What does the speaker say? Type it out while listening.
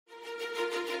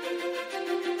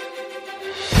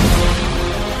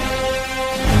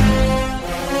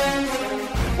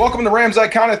Welcome to Rams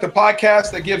Iconic, the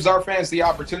podcast that gives our fans the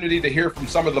opportunity to hear from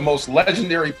some of the most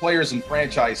legendary players in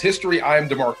franchise history. I am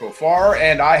DeMarco Farr,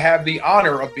 and I have the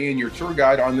honor of being your tour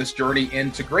guide on this journey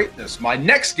into greatness. My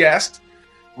next guest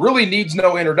really needs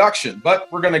no introduction,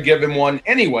 but we're going to give him one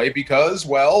anyway because,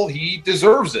 well, he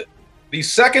deserves it. The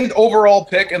second overall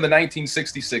pick in the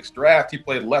 1966 draft, he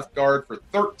played left guard for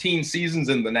 13 seasons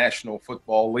in the National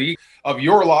Football League of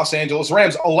your Los Angeles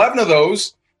Rams. 11 of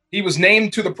those, he was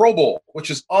named to the Pro Bowl,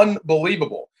 which is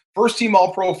unbelievable. First team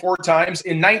All-Pro 4 times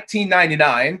in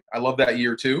 1999. I love that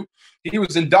year too. He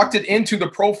was inducted into the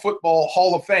Pro Football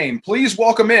Hall of Fame. Please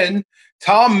welcome in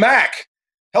Tom Mack.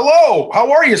 Hello,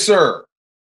 how are you, sir?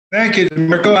 Thank you,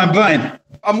 Marco. I'm fine.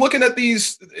 I'm looking at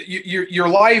these, your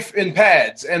life in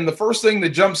pads, and the first thing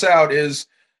that jumps out is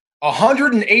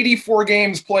 184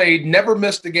 games played, never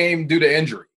missed a game due to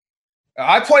injury.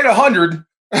 I played 100.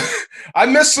 I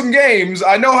missed some games.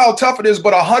 I know how tough it is,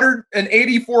 but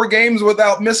 184 games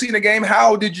without missing a game,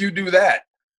 how did you do that?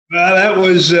 That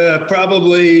was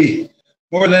probably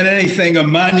more than anything a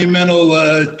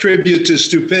monumental tribute to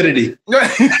stupidity.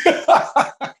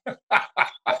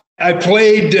 I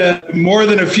played more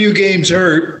than a few games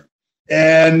hurt,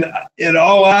 and in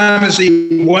all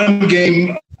honesty, one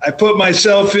game I put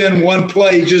myself in one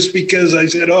play just because I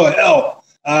said, oh, hell,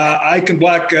 I can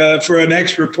block for an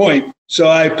extra point. So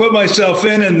I put myself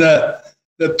in, and the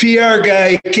PR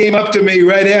guy came up to me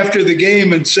right after the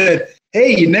game and said,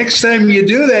 hey, next time you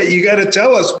do that, you got to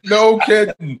tell us. No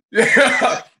kidding.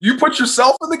 Yeah. You put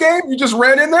yourself in the game? You just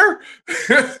ran in there?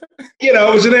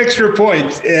 It was an extra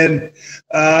point. And,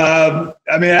 I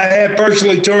had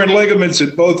partially torn ligaments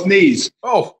in both knees.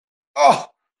 Oh.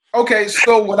 Okay,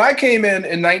 so when I came in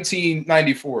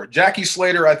 1994, Jackie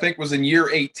Slater, I think, was in year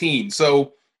 18.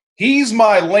 So he's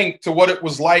my link to what it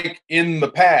was like in the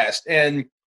past. And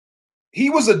he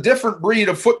was a different breed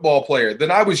of football player than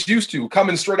I was used to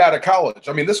coming straight out of college.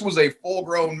 I mean, this was a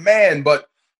full-grown man, but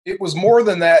it was more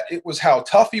than that. It was how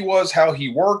tough he was, how he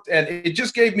worked, and it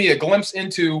just gave me a glimpse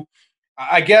into,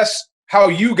 I guess, how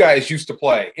you guys used to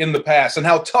play in the past and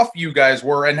how tough you guys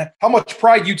were and how much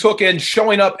pride you took in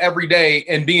showing up every day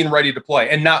and being ready to play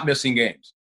and not missing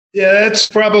games. Yeah, that's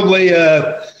probably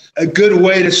a good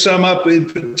way to sum up, in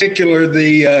particular,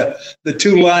 the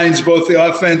two lines, both the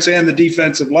offense and the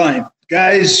defensive line.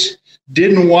 Guys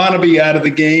didn't want to be out of the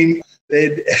game.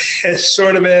 They'd,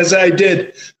 sort of as I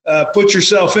did, put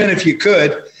yourself in if you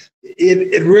could.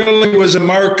 It really was a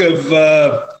mark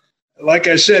of, like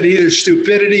I said, either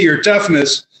stupidity or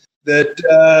toughness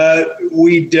that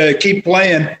we'd keep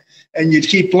playing, and you'd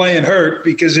keep playing hurt,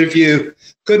 because if you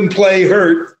couldn't play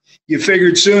hurt, you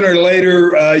figured sooner or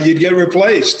later you'd get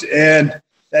replaced. And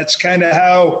that's kind of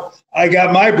how I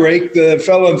got my break. The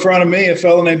fellow in front of me, a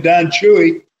fellow named Don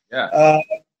Chewy,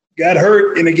 got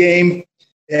hurt in a game,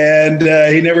 and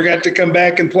he never got to come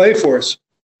back and play for us.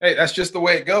 Hey, that's just the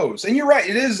way it goes. And you're right.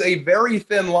 It is a very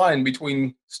thin line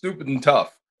between stupid and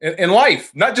tough in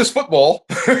life, not just football.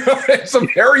 It's a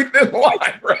very thin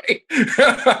line, right?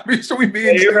 Between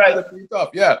being right. and being tough.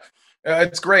 Yeah,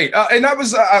 it's great. And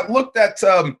I looked at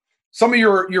some of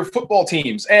your football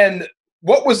teams, and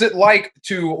what was it like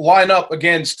to line up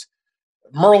against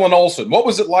Merlin Olsen? What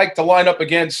was it like to line up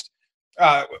against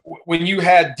when you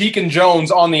had Deacon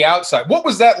Jones on the outside? What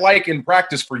was that like in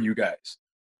practice for you guys?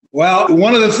 Well,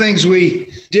 one of the things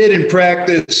we did in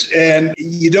practice, and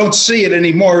you don't see it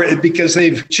anymore because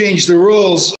they've changed the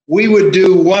rules, we would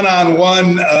do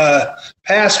one-on-one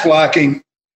pass blocking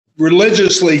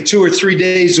religiously 2 or 3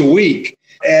 days a week.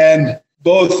 And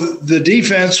both the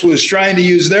defense was trying to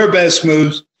use their best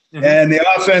moves, and the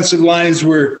offensive lines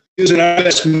were using our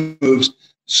best moves.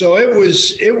 So it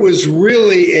was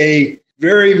really a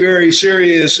very, very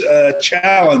serious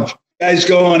challenge. Guys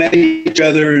going at each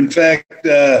other. In fact,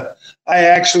 I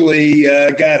actually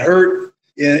got hurt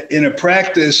in a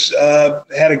practice.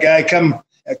 Had a guy come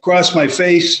across my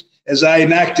face as I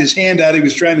knocked his hand out. He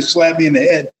was trying to slap me in the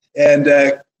head, and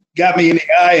got me in the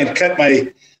eye and cut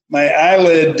my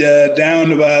eyelid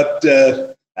down about,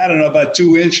 about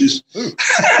 2 inches. To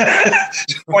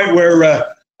the point where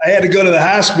I had to go to the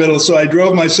hospital. So I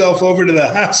drove myself over to the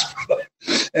hospital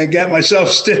and got myself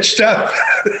stitched up.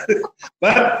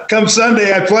 But come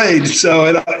Sunday, I played, so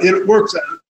it works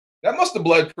out. That must have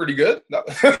bled pretty good.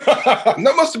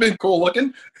 That must have been cool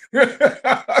looking.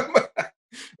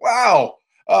 Wow.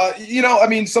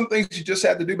 Some things you just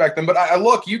had to do back then. But I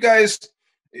look, you guys,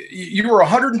 you were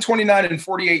 129 and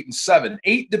 48 and 7,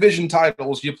 8 division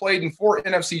titles. You played in 4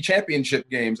 NFC championship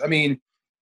games. I mean,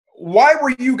 why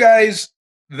were you guys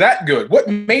that good? What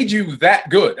made you that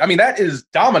good? I mean, that is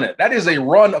dominant. That is a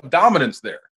run of dominance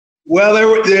there. Well,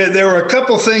 there were a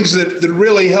couple things that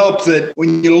really helped that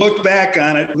when you look back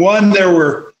on it. One, there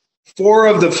were 4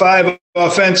 of the 5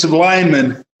 offensive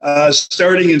linemen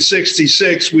starting in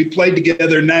 '66. We played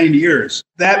together 9 years.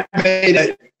 That made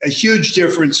a huge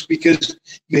difference because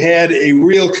you had a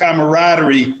real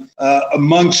camaraderie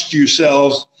amongst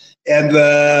yourselves, and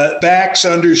the backs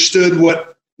understood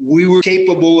what we were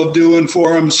capable of doing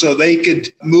for them so they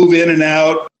could move in and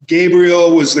out.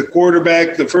 Gabriel was the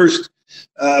quarterback the first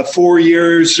 4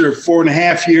 years or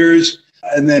 4.5 years.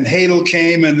 And then Hadel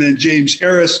came, and then James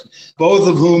Harris, both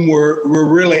of whom were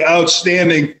really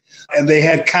outstanding, and they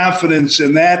had confidence,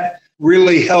 and that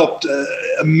really helped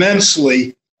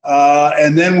immensely.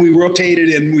 And then we rotated,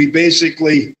 and we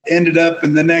basically ended up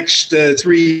in the next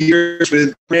 3 years with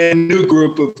a brand new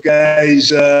group of guys.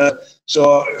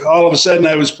 So all of a sudden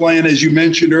I was playing, as you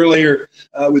mentioned earlier,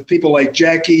 with people like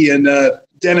Jackie and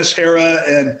Dennis Hara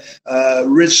and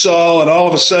Rich Saul, and all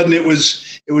of a sudden it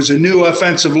was a new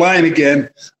offensive line again,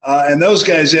 and those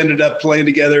guys ended up playing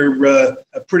together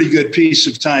a pretty good piece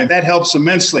of time. That helps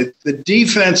immensely. The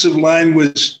defensive line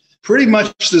was pretty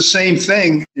much the same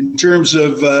thing in terms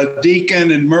of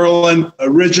Deacon and Merlin.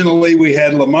 Originally, we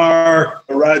had Lamar.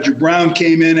 Roger Brown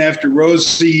came in after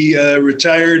Rosie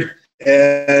retired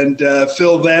and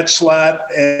filled that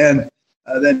slot, and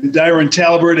then Dyron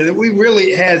Talbert, and we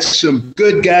really had some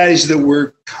good guys that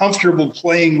were comfortable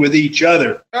playing with each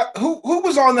other. Who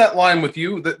was on that line with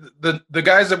you? The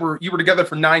guys that you were together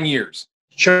for 9 years.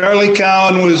 Charlie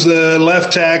Cowan was the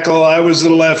left tackle. I was the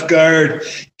left guard.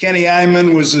 Kenny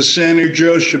Iman was the center.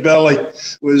 Joe Schiavelli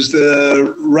was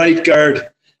the right guard.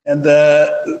 And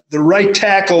the right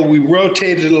tackle, we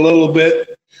rotated a little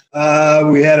bit.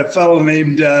 We had a fellow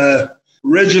named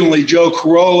originally Joe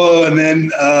Corolla, and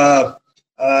then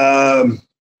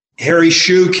Harry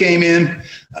Shue came in,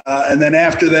 and then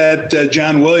after that,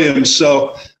 John Williams.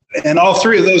 So, and all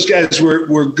 3 of those guys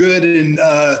were good and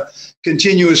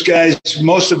continuous guys.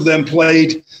 Most of them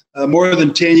played more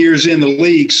than 10 years in the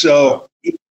league. So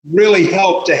it really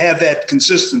helped to have that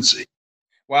consistency.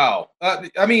 Wow.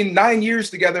 I mean, 9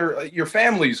 years together, your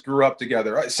families grew up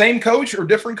together. Same coach or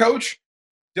different coach?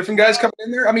 Different guys coming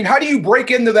in there? I mean, how do you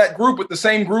break into that group with the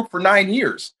same group for 9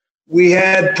 years? We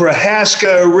had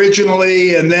Prohaska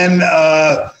originally, and then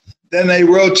they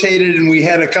rotated, and we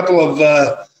had a couple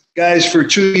of guys for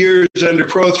 2 years under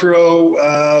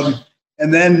Prothrow,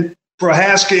 and then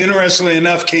Prohaska, interestingly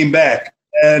enough, came back,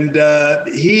 and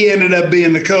he ended up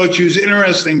being the coach. He was an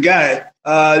interesting guy.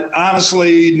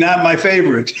 Honestly, not my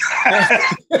favorite.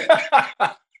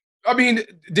 I mean,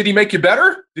 did he make you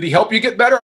better? Did he help you get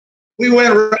better? We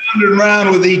went round and round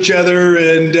with each other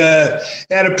and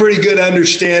had a pretty good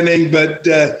understanding, but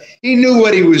he knew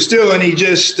what he was doing. He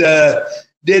just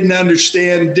didn't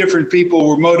understand different people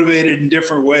were motivated in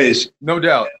different ways. No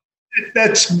doubt.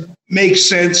 That makes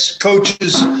sense.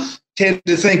 Coaches tend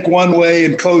to think one way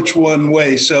and coach one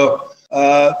way. So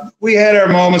we had our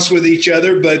moments with each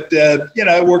other, but,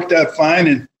 it worked out fine.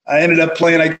 And I ended up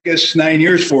playing, I guess, 9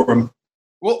 years for him.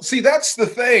 Well, see, that's the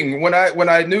thing. When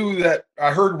I knew that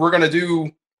I heard we're going to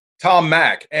do Tom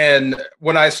Mack, and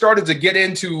when I started to get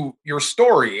into your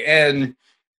story and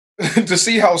to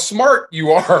see how smart you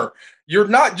are, you're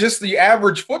not just the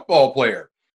average football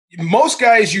player. Most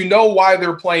guys, why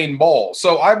they're playing ball.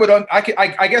 So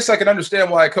I guess I can understand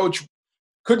why a coach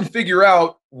couldn't figure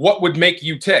out what would make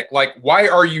you tick. Like, why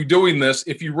are you doing this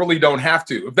if you really don't have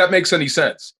to? If that makes any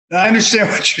sense. I understand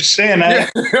what you're saying.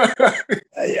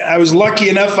 I was lucky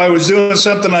enough. I was doing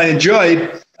something I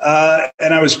enjoyed,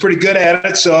 and I was pretty good at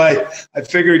it. So I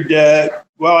figured,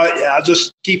 I'll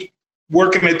just keep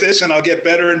working at this, and I'll get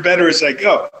better and better as I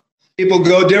go. People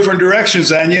go different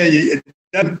directions on you. It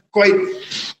doesn't quite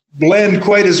blend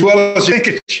quite as well as you think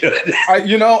it should.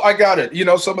 I got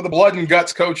it. Some of the blood and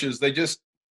guts coaches, they just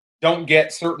don't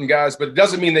get certain guys, but it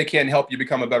doesn't mean they can't help you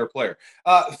become a better player.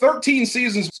 13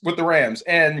 seasons with the Rams.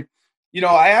 And,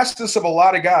 I asked this of a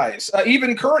lot of guys,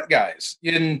 even current guys.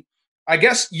 I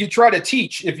guess you try to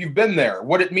teach, if you've been there,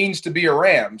 what it means to be a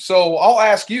Ram. So I'll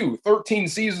ask you, 13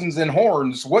 seasons in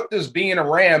Horns, what does being a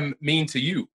Ram mean to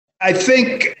you? I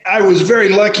think I was very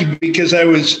lucky because I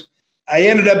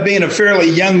ended up being a fairly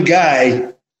young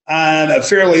guy on a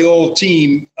fairly old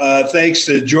team, thanks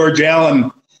to George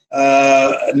Allen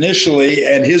initially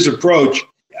and his approach.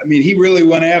 I mean, he really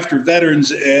went after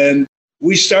veterans, and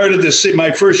we started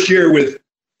my first year with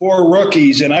 4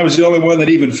 rookies, and I was the only one that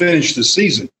even finished the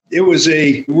season. It was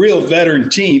a real veteran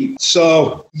team.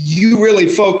 So you really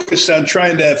focused on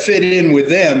trying to fit in with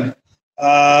them.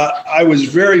 I was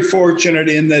very fortunate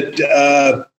in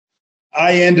that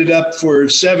I ended up for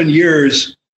 7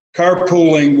 years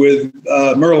carpooling with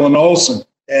Merlin Olsen.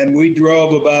 and we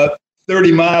drove about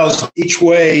 30 miles each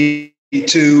way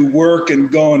to work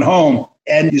and going home.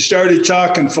 And you started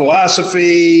talking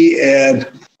philosophy and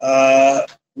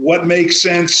what makes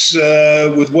sense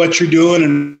with what you're doing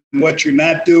and what you're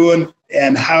not doing,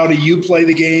 and how do you play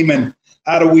the game, and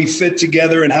how do we fit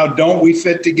together, and how don't we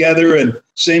fit together, and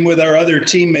same with our other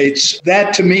teammates.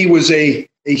 That to me was a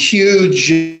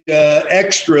huge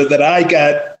extra that I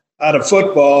got out of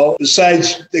football,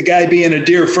 besides the guy being a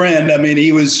dear friend. I mean,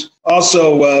 he was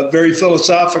also very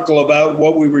philosophical about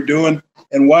what we were doing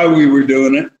and why we were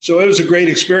doing it. So it was a great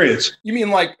experience. You mean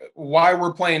like why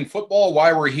we're playing football,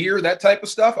 why we're here, that type of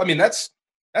stuff? I mean, that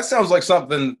sounds like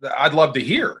something that I'd love to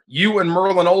hear. You and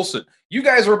Merlin Olsen, you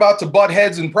guys were about to butt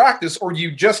heads in practice, or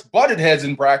you just butted heads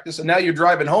in practice, and now you're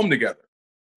driving home together.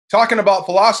 Talking about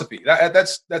philosophy,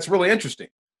 that's really interesting.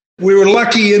 We were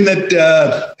lucky in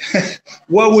that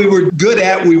what we were good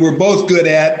at, we were both good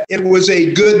at. It was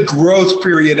a good growth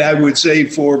period, I would say,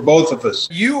 for both of us.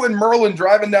 You and Merlin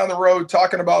driving down the road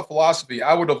talking about philosophy.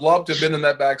 I would have loved to have been in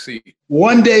that back seat.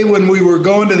 One day when we were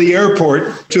going to the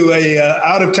airport to a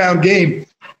out-of-town game,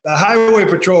 the highway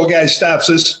patrol guy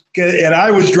stops us, and I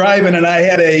was driving, and I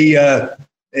had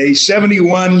a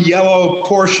 71 yellow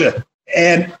Porsche,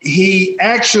 and he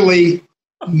actually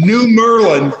knew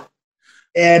Merlin.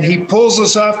 And he pulls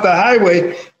us off the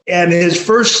highway, and his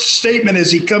first statement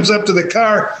as he comes up to the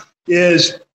car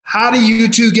is, "How do you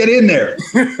two get in there?"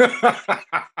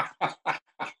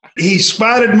 He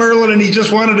spotted Merlin, and he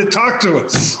just wanted to talk to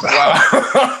us.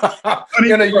 Wow.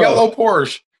 In a yellow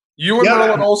Porsche. You and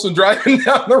Merlin Olsen driving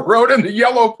down the road in the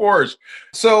yellow Porsche.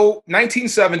 So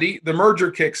 1970, the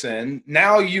merger kicks in.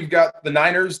 Now you've got the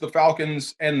Niners, the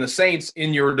Falcons, and the Saints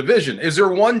in your division. Is there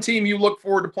one team you look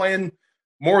forward to playing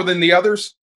more than the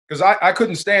others? Because I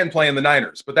couldn't stand playing the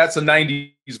Niners, but that's a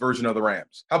 90s version of the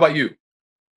Rams. How about you?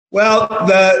 Well,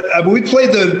 we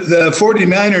played the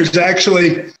 49ers,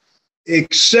 actually,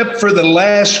 except for the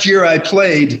last year I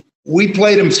played. We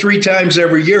played them 3 times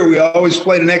every year. We always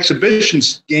played an exhibition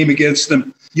game against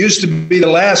them. Used to be the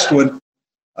last one.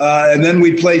 And then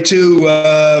we play 2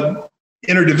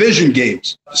 interdivision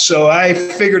games. So I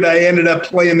figured I ended up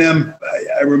playing them,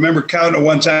 I remember counting at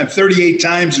one time, 38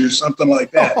 times or something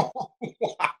like that.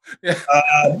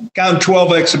 Counting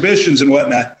 12 exhibitions and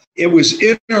whatnot. It was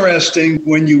interesting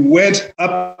when you went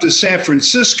up to San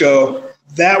Francisco.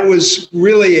 That was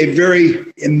really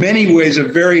in many ways, a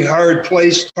very hard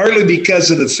place, partly because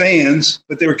of the fans,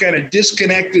 but they were kind of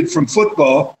disconnected from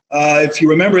football. If you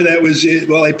remember, that was it.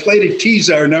 Well, I played at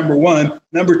Kezar, number 1.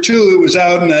 Number 2, it was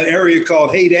out in an area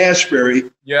called Haight-Ashbury.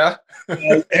 Yeah.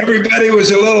 Everybody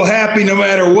was a little happy no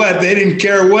matter what. They didn't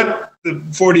care what the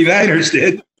 49ers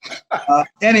did.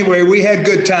 Anyway, we had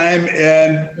good time,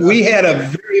 and we had a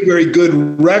very, very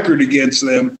good record against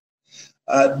them.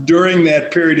 During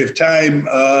that period of time,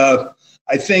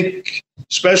 I think,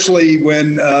 especially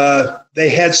when they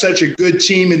had such a good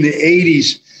team in the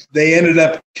 80s, they ended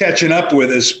up catching up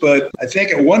with us. But I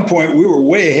think at one point we were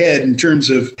way ahead in terms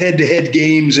of head-to-head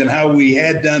games and how we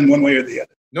had done one way or the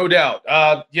other. No doubt.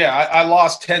 I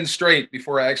lost 10 straight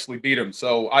before I actually beat them,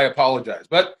 so I apologize.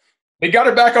 But they got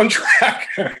it back on track.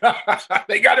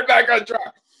 They got it back on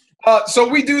track. So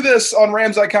we do this on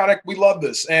Rams Iconic. We love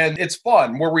this, and it's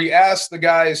fun, where we ask the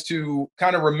guys to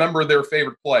kind of remember their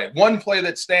favorite play. One play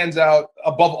that stands out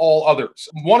above all others.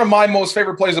 One of my most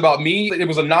favorite plays about me, it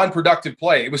was a non-productive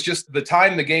play. It was just the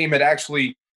time the game had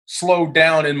actually slowed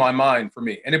down in my mind for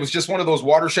me. And it was just one of those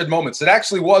watershed moments. It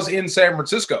actually was in San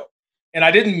Francisco, and I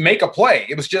didn't make a play.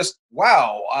 It was just,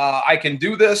 wow, I can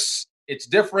do this. It's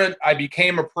different. I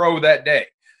became a pro that day.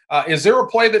 Is there a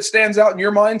play that stands out in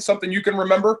your mind, something you can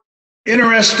remember?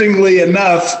 Interestingly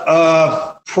enough,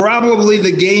 probably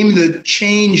the game that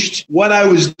changed what I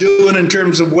was doing in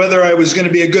terms of whether I was going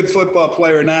to be a good football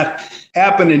player or not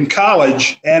happened in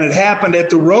college, and it happened at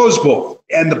the Rose Bowl.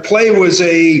 And the play was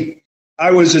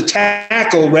I was a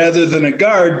tackle rather than a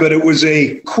guard, but it was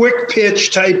a quick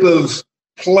pitch type of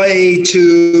play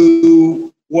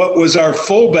to what was our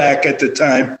fullback at the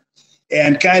time,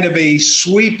 and kind of a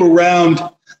sweep around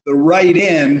the right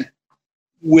end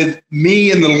with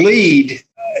me in the lead,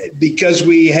 because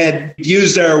we had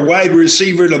used our wide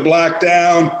receiver to block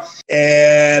down,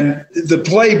 and the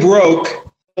play broke.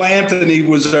 Anthony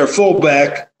was our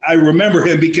fullback. I remember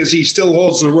him because he still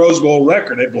holds the Rose Bowl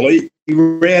record, I believe. He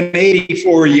ran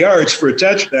 84 yards for a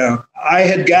touchdown. I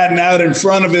had gotten out in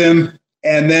front of him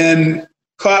and then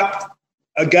caught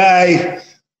a guy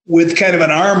with kind of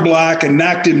an arm block and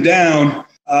knocked him down.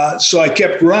 So I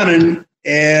kept running,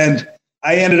 and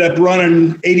I ended up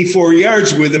running 84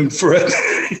 yards with him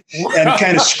and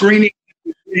kind of screening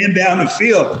him down the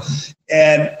field.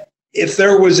 And if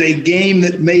there was a game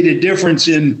that made a difference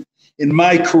in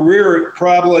my career, it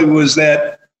probably was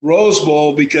that Rose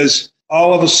Bowl, because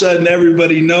all of a sudden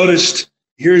everybody noticed,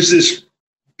 here's this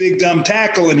big dumb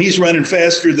tackle and he's running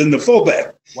faster than the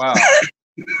fullback. Wow.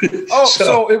 Oh,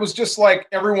 so it was just like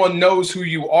everyone knows who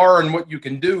you are and what you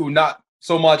can do, not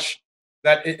so much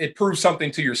that it proves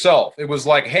something to yourself. It was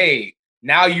like, hey,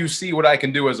 now you see what I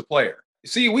can do as a player.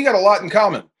 See, we got a lot in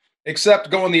common, except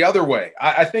going the other way.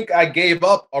 I think I gave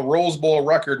up a Rose Bowl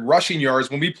record rushing yards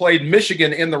when we played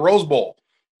Michigan in the Rose Bowl.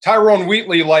 Tyrone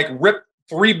Wheatley ripped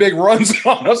 3 big runs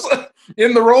on us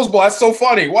in the Rose Bowl. That's so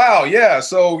funny. Wow, yeah.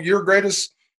 So your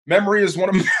greatest memory is one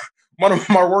of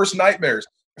my worst nightmares.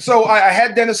 So I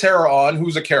had Dennis Hara on,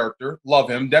 who's a character. Love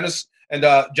him. Dennis and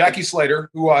Jackie Slater,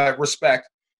 who I respect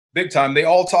big time. They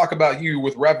all talk about you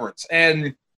with reverence.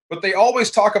 But they always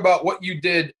talk about what you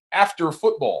did after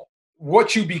football,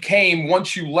 what you became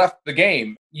once you left the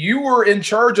game. You were in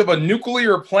charge of a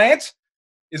nuclear plant?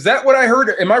 Is that what I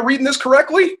heard? Am I reading this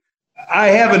correctly? I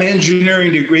have an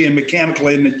engineering degree in mechanical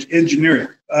engineering,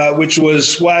 which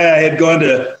was why I had gone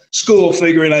to school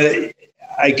figuring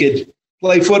I could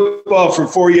play football for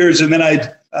 4 years and then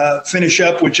I'd finish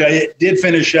up, which I did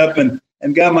finish up and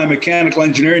got my mechanical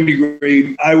engineering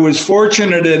degree. I was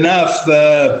fortunate enough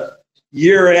the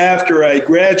year after I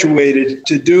graduated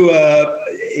to do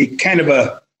a kind of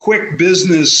a quick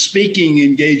business speaking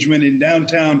engagement in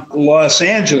downtown Los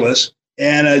Angeles.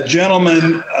 And a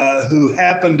gentleman who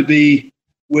happened to be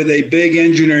with a big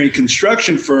engineering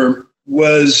construction firm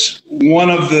was one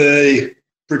of the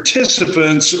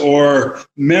participants or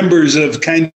members of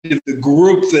kind of the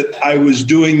group that I was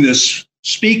doing this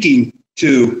speaking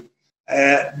to.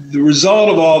 The result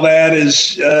of all that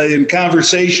is in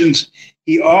conversations,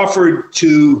 he offered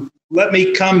to let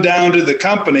me come down to the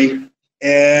company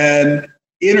and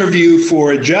interview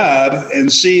for a job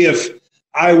and see if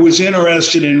I was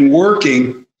interested in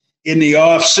working in the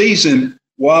off season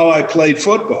while I played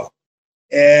football.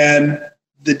 And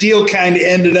the deal kind of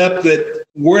ended up that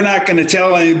we're not going to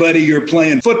tell anybody you're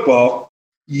playing football.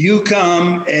 You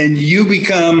come and you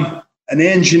become an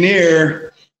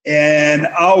engineer and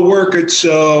I'll work it.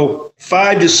 So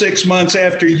 5 to 6 months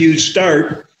after you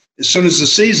start, as soon as the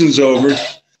season's over,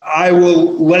 I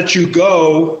will let you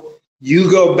go.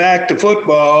 You go back to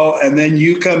football and then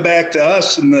you come back to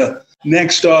us in the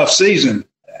next off season.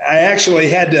 I actually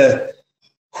had to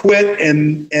quit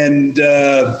and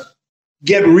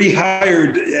get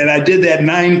rehired, and I did that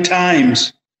 9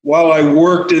 times while I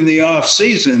worked in the off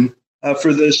season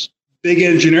for this big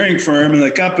engineering firm, and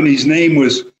the company's name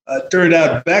was turned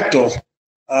out Bechtel.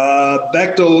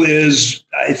 Bechtel is,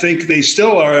 I think they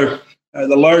still are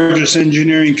the largest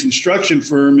engineering construction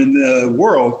firm in the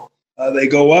world. They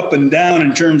go up and down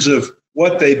in terms of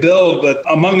what they build, but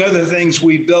among other things,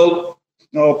 we built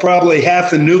probably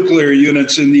half the nuclear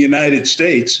units in the United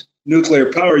States,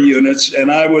 nuclear power units,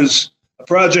 and I was a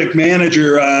project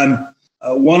manager on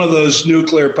one of those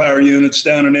nuclear power units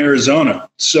down in Arizona.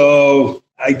 So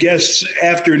I guess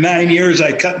after 9 years,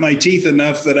 I cut my teeth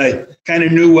enough that I kind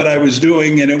of knew what I was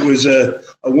doing, and it was a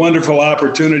wonderful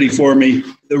opportunity for me.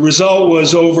 The result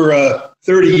was over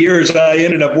 30 years, I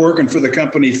ended up working for the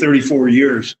company 34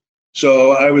 years.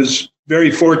 So I was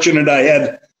very fortunate. I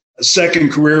had a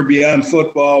second career beyond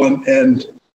football and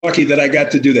lucky that I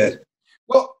got to do that.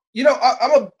 Well,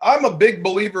 I'm a big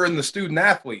believer in the student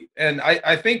athlete, and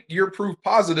I think you're proof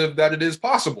positive that it is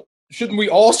possible. Shouldn't we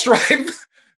all strive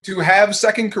to have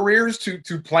second careers,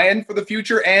 to plan for the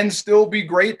future and still be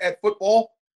great at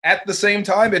football at the same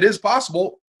time? It is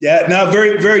possible. Yeah, no,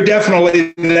 very, very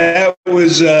definitely. That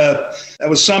was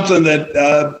something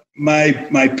that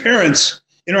my parents.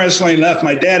 Interestingly enough,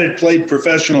 my dad had played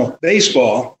professional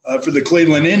baseball for the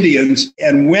Cleveland Indians.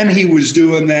 And when he was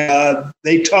doing that,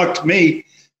 they talked to me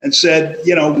and said,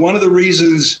 one of the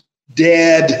reasons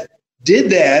Dad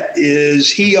did that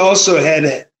is he also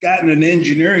had gotten an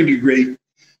engineering degree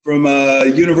from a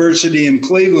university in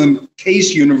Cleveland,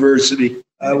 Case University,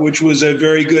 which was a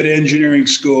very good engineering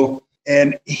school.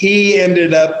 And he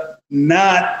ended up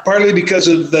not, partly because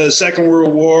of the Second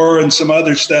World War and some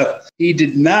other stuff, he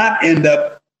did not end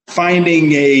up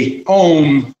finding a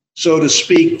home, so to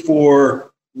speak,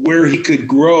 for where he could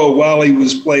grow while he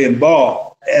was playing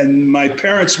ball. And my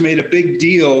parents made a big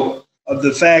deal of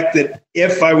the fact that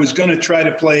if I was going to try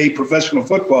to play professional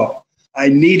football, I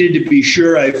needed to be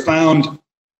sure I found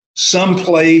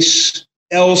someplace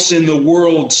else in the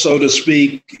world, so to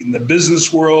speak, in the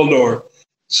business world or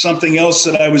something else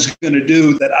that I was going to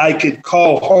do that I could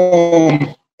call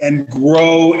home and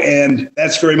grow. And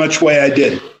that's very much the way I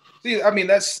did. See, I mean,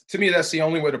 that's the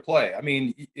only way to play. I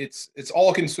mean, it's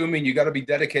all consuming. You got to be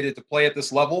dedicated to play at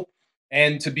this level.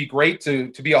 And to be great,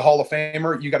 to be a Hall of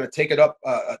Famer, you got to take it up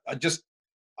just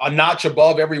a notch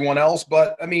above everyone else.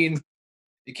 But I mean,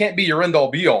 it can't be your end all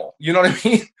be all. You know what I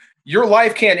mean? Your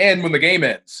life can't end when the game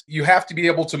ends. You have to be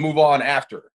able to move on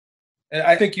after. And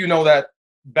I think you know that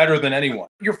better than anyone.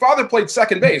 Your father played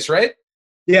second base, right?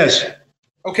 Yes.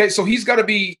 Okay, so he's got to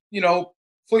be,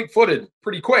 fleet-footed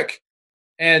pretty quick.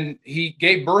 And he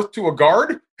gave birth to a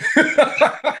guard?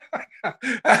 I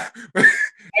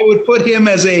would put him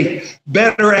as a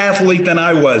better athlete than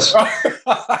I was.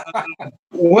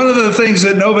 One of the things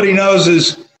that nobody knows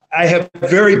is I have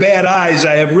very bad eyes.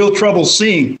 I have real trouble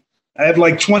seeing. I have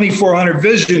like 2400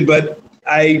 vision, but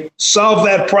I solved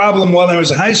that problem while I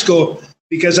was in high school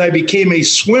because I became a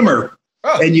swimmer.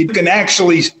 Oh. And you can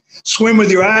actually swim with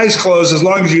your eyes closed as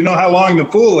long as you know how long the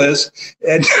pool is.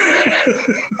 And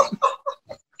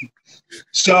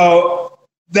so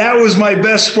that was my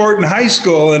best sport in high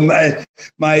school. And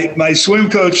my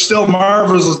swim coach still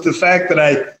marvels at the fact that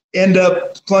I end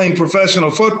up playing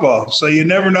professional football. So you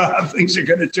never know how things are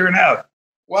going to turn out.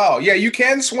 Wow. Yeah, you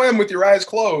can swim with your eyes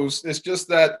closed. It's just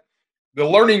that the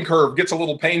learning curve gets a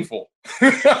little painful.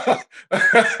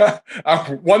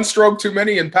 One stroke too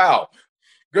many and pow.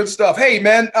 Good stuff. Hey,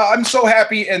 man, I'm so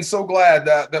happy and so glad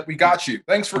that we got you.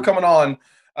 Thanks for coming on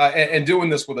and doing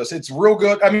this with us. It's real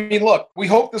good. I mean, look, we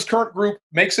hope this current group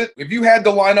makes it. If you had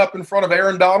to line up in front of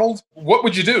Aaron Donald, what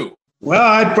would you do? Well,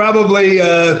 I'd probably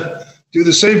do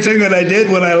the same thing that I did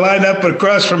when I lined up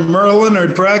across from Merlin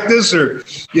or practice, or,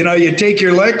 you take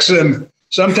your licks and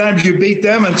sometimes you beat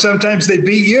them and sometimes they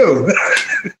beat you.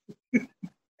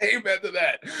 Amen to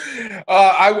that.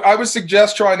 I would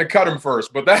suggest trying to cut him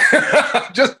first, but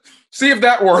that just see if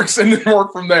that works and then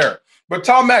work from there. But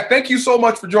Tom Mack, thank you so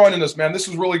much for joining us, man. This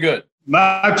was really good.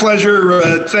 My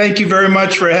pleasure. Thank you very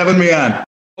much for having me on.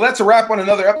 Well, that's a wrap on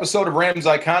another episode of Rams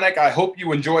Iconic. I hope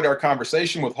you enjoyed our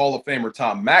conversation with Hall of Famer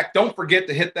Tom Mack. Don't forget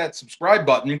to hit that subscribe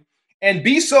button and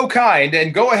be so kind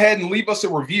and go ahead and leave us a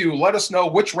review. Let us know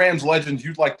which Rams legends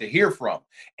you'd like to hear from.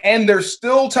 And there's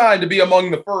still time to be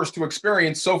among the first to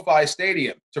experience SoFi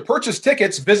Stadium. To purchase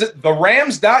tickets, visit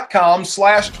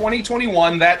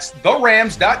therams.com/2021. That's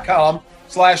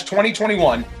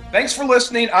therams.com/2021. Thanks for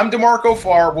listening. I'm DeMarco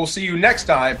Farr. We'll see you next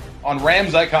time on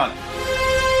Rams Iconic.